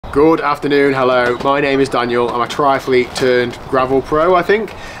Good afternoon, hello, my name is Daniel. I'm a triathlete turned gravel pro, I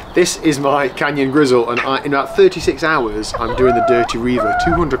think. This is my Canyon Grizzle, and in about 36 hours I'm doing the Dirty Reiver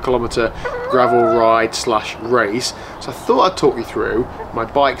 200km gravel ride slash race. So I thought I'd talk you through my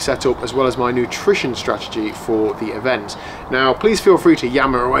bike setup as well as my nutrition strategy for the event. Now please feel free to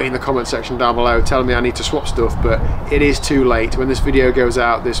yammer away in the comment section down below telling me I need to swap stuff, but it is too late. When this video goes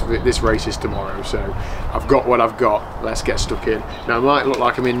out, this race is tomorrow, so I've got what I've got. Let's get stuck in. Now it might look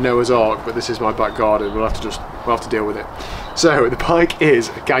like I'm in Noah's Ark, but this is my back garden. We'll have to deal with it. So the bike is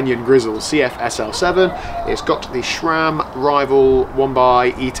a Canyon Grizzle CF SL7. It's got the SRAM, Reiver,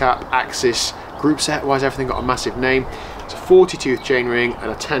 1x, ETAP, Axis group set. Why has everything got a massive name? It's a 40-tooth chainring and a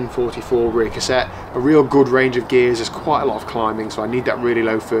 1044 rear cassette. A real good range of gears. There's quite a lot of climbing, so I need that really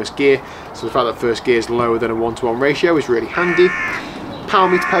low first gear. So the fact that first gear is lower than a 1-to-1 ratio is really handy. Power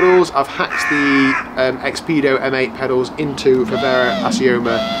meter pedals, I've hacked the Expedo M8 pedals into Reiver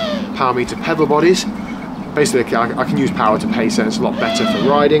Asioma power meter pedal bodies. Basically, I can use power to pace it, it's a lot better for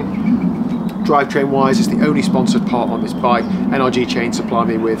riding. Drivetrain wise, it's the only sponsored part on this bike. NRG Chain supply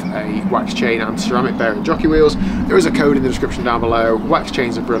me with a wax chain and ceramic bearing jockey wheels. There is a code in the description down below. Wax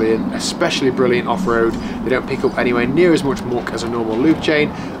chains are brilliant, especially brilliant off-road. They don't pick up anywhere near as much muck as a normal lube chain,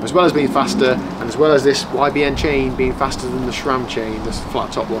 as well as being faster, and as well as this YBN chain being faster than the SRAM chain, this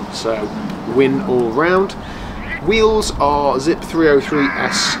flat top one, so win all round. Wheels are Zip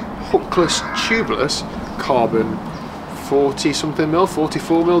 303S hookless tubeless carbon 40 something mil,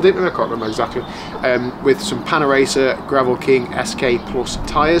 44 mil deep, I can't remember exactly, with some Panaracer Gravel King SK Plus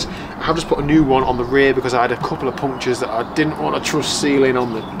tyres. I have just put a new one on the rear because I had a couple of punctures that I didn't want to trust sealing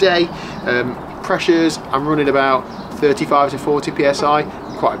on the day. Pressures, I'm running about 35 to 40 psi.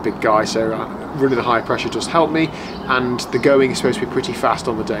 I'm quite a big guy, so running the high pressure does help me, and the going is supposed to be pretty fast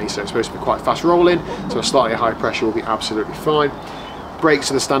on the day, so it's supposed to be quite fast rolling, so a slightly high pressure will be absolutely fine.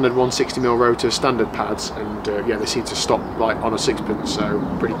 Brakes are the standard 160mm rotor standard pads, and yeah, they seem to stop like on a sixpence, so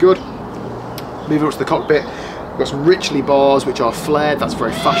pretty good. Moving up to the cockpit, we've got some Richley bars which are flared. That's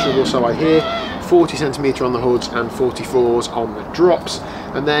very fashionable, so I hear. 40cm on the hoods and 44s on the drops.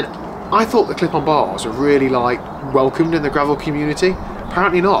 And then I thought the clip-on bars were really like welcomed in the gravel community.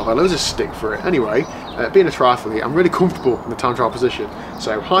 Apparently not. I've got loads of stick for it. Anyway, being a triathlete, I'm really comfortable in the time trial position.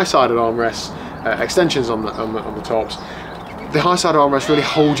 So high-sided armrests, extensions on the tops. The high-side armrests really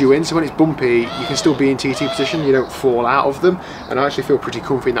hold you in, so when it's bumpy, you can still be in TT position, you don't fall out of them, and I actually feel pretty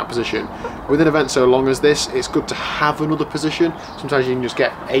comfy in that position. With an event so long as this, it's good to have another position. Sometimes you can just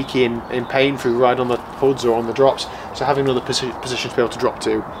get achy in pain through riding on the hoods or on the drops, so having another position to be able to drop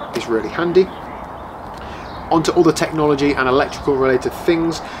to is really handy. Onto other technology and electrical related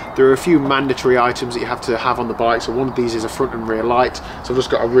things. There are a few mandatory items that you have to have on the bike, so one of these is a front and rear light, so I've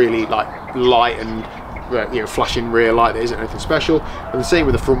just got a really like light and flashing rear light that isn't anything special, and the same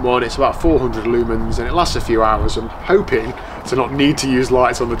with the front one. It's about 400 lumens and it lasts a few hours. I'm hoping to not need to use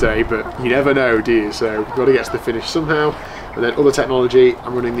lights on the day, but you never know, do you? So we've got to get to the finish somehow. And then other technology,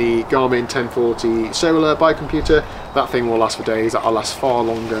 I'm running the Garmin 1040 solar bike computer. That thing will last for days. That'll last far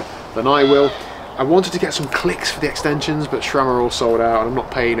longer than I will. I wanted to get some clicks for the extensions, but SRAM are all sold out and I'm not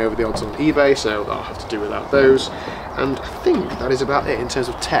paying over the odds on eBay, so I'll have to do without those. And I think that is about it in terms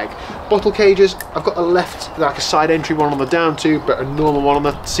of tech. Bottle cages, I've got like a side entry one on the down tube, but a normal one on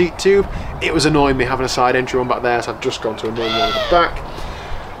the seat tube. It was annoying me having a side entry one back there, so I've just gone to a normal one on the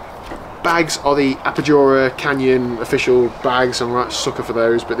back. Bags are the Apogora Canyon official bags. I'm a right sucker for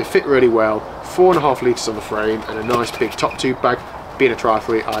those, but they fit really well. 4.5 litres on the frame and a nice big top tube bag. Being a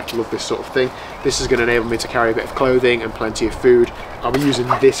triathlete, I love this sort of thing. This is going to enable me to carry a bit of clothing and plenty of food. I'll be using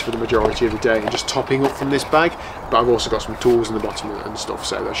this for the majority of the day and just topping up from this bag, but I've also got some tools in the bottom and stuff,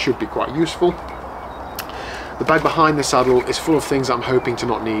 so that should be quite useful. The bag behind the saddle is full of things I'm hoping to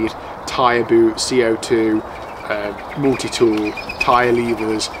not need. Tyre boot, CO2, multi-tool, tyre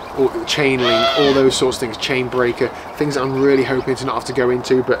levers, chain link, all those sorts of things, chain breaker, things that I'm really hoping to not have to go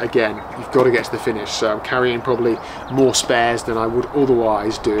into, but again, you've got to get to the finish, so I'm carrying probably more spares than I would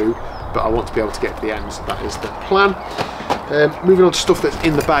otherwise do, but I want to be able to get to the end, so that is the plan. Moving on to stuff that's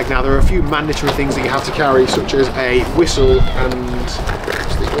in the bag now, there are a few mandatory things that you have to carry, such as a whistle and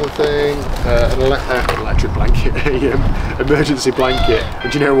what's the other thing? An electric blanket, an emergency blanket,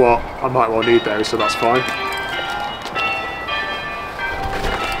 and do you know what? I might well need those, so that's fine.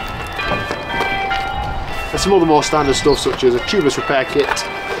 And some other more standard stuff such as a tubeless repair kit,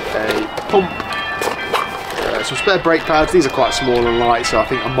 a pump, some spare brake pads. These are quite small and light, so I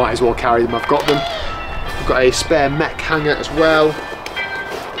think I might as well carry them. I've got them. I've got a spare mech hanger as well,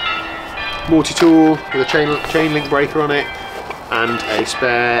 multi-tool with a chain link breaker on it, and a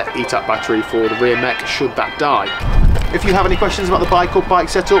spare ETAP battery for the rear mech should that die. If you have any questions about the bike or bike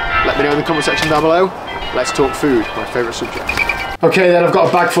setup, let me know in the comment section down below. Let's talk food, my favourite subject. Okay, then I've got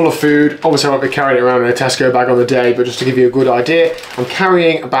a bag full of food. Obviously I won't be carrying it around in a Tesco bag on the day, but just to give you a good idea, I'm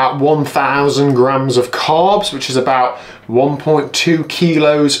carrying about 1,000 grams of carbs, which is about 1.2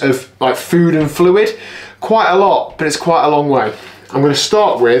 kilos of like food and fluid. Quite a lot, but it's quite a long way. I'm going to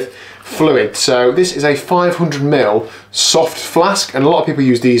start with fluid. So this is a 500 ml soft flask, and a lot of people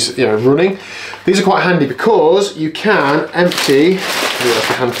use these, you know, running. These are quite handy because you can empty, do it off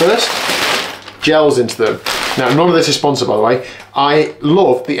your hand first, gels into them. Now, none of this is sponsored, by the way. I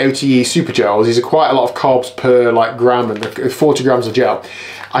love the OTE super gels. These are quite a lot of carbs per like gram, and 40 grams of gel.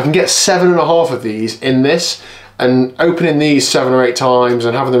 I can get 7.5 of these in this, and opening these 7 or 8 times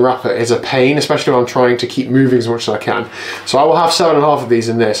and having the wrapper is a pain, especially when I'm trying to keep moving as much as I can. So I will have 7.5 of these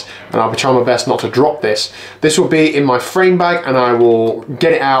in this, and I'll be trying my best not to drop this. This will be in my frame bag, and I will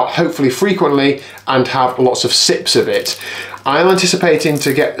get it out hopefully frequently and have lots of sips of it. I am anticipating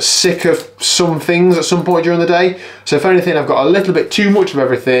to get sick of some things at some point during the day, so if anything I've got a little bit too much of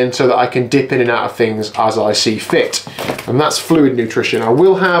everything so that I can dip in and out of things as I see fit. And that's fluid nutrition. I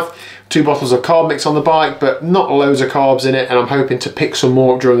will have 2 bottles of carb mix on the bike, but not loads of carbs in it, and I'm hoping to pick some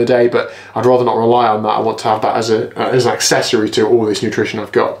more up during the day, but I'd rather not rely on that. I want to have that as an accessory to all this nutrition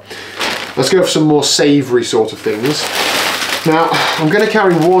I've got. Let's go for some more savoury sort of things. Now, I'm going to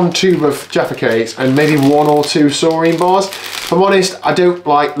carry 1 tube of Jaffa cakes and maybe 1 or 2 saurine bars. If I'm honest, I don't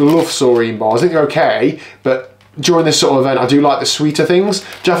love saurine bars. I think they're okay, but during this sort of event, I do like the sweeter things.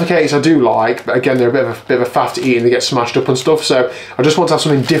 Jaffa cakes I do like, but again, they're a bit of a faff to eat and they get smashed up and stuff. So I just want to have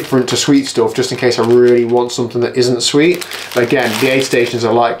something different to sweet stuff, just in case I really want something that isn't sweet. But again, the aid stations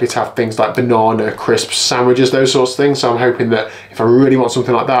are likely to have things like banana, crisps, sandwiches, those sorts of things. So I'm hoping that if I really want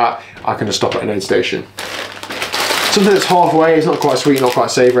something like that, I can just stop at an aid station. Something that's halfway, it's not quite sweet, not quite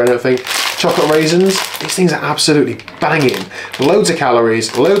savoury, I don't think. Chocolate raisins, these things are absolutely banging. Loads of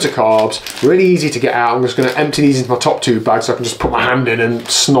calories, loads of carbs, really easy to get out. I'm just going to empty these into my top 2 bags so I can just put my hand in and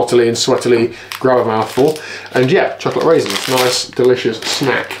snottily and sweatily grab a mouthful. And yeah, chocolate raisins, nice, delicious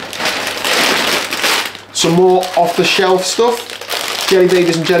snack. Some more off-the-shelf stuff, jelly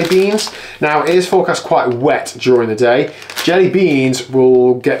babies and jelly beans. Now, it is forecast quite wet during the day. Jelly beans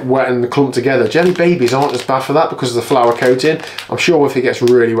will get wet and clump together. Jelly babies aren't as bad for that because of the flour coating. I'm sure if it gets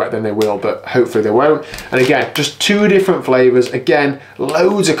really wet then they will, but hopefully they won't. And again, just 2 different flavours. Again,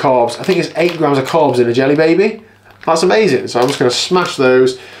 loads of carbs. I think it's 8 grams of carbs in a jelly baby. That's amazing. So I'm just going to smash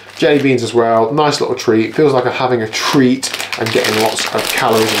those. Jelly beans as well. Nice little treat. Feels like I'm having a treat and getting lots of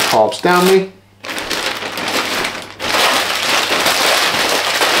calories and carbs down me.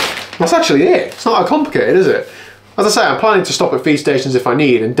 That's actually it. It's not that complicated, is it? As I say, I'm planning to stop at feed stations if I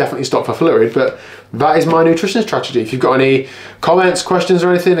need, and definitely stop for fluid, but that is my nutrition strategy. If you've got any comments, questions or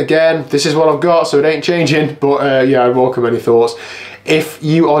anything, again, this is what I've got, so it ain't changing, but yeah, I welcome any thoughts. If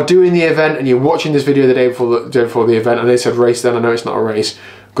you are doing the event and you're watching this video the day before the event, and they said race then, I know it's not a race,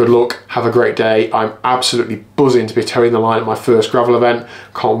 good luck, have a great day. I'm absolutely buzzing to be towing the line at my first gravel event.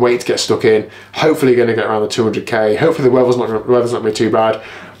 Can't wait to get stuck in. Hopefully going to get around the 200k. Hopefully the weather's not going to be too bad.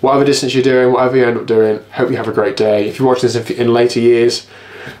 Whatever distance you're doing, whatever you end up doing, hope you have a great day. If you're watching this in later years,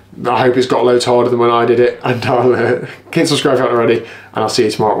 I hope it's got loads harder than when I did it, and I'll hit subscribe if you haven't already, and I'll see you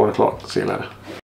tomorrow at 1 o'clock. See you later.